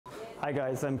Hi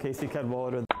guys, I'm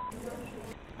Cadwallader.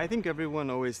 I think everyone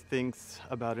always thinks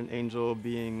about an angel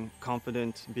being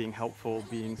confident, being helpful,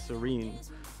 being serene.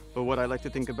 But what I like to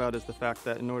think about is the fact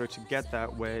that in order to get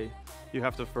that way, you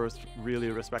have to first really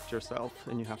respect yourself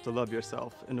and you have to love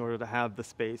yourself in order to have the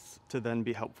space to then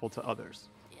be helpful to others.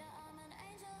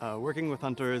 Working with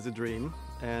Hunter is a dream,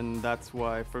 and that's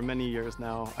why for many years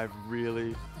now I've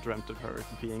really dreamt of her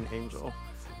being Angel.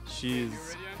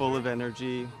 She's full of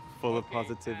energy, full of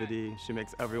positivity. She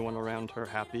makes everyone around her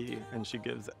happy, and she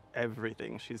gives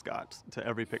everything she's got to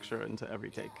every picture and to every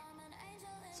take.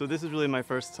 So this is really my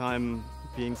first time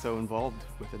being so involved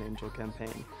with an Angel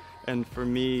campaign. And for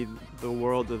me, the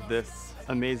world of this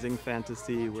amazing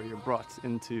fantasy where you're brought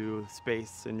into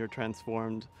space and you're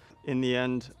transformed, in the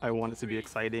end, I want it to be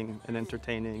exciting and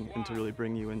entertaining and to really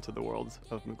bring you into the world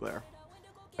of Mugler.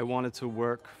 I wanted to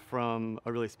work from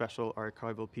a really special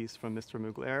archival piece from Mr.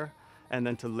 Mugler, and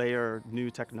then to layer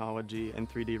new technology and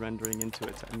 3D rendering into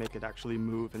it and make it actually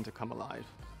move and to come alive.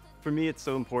 For me, it's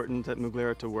so important at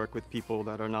Mugler to work with people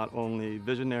that are not only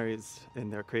visionaries in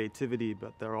their creativity,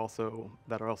 but that are also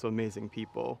amazing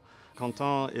people.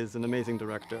 Quentin is an amazing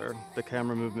director. The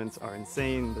camera movements are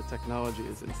insane, the technology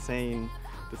is insane,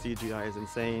 the CGI is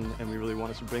insane, and we really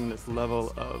wanted to bring this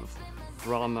level of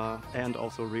drama and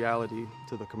also reality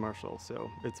to the commercial. So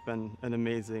it's been an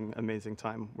amazing, amazing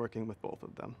time working with both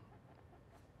of them.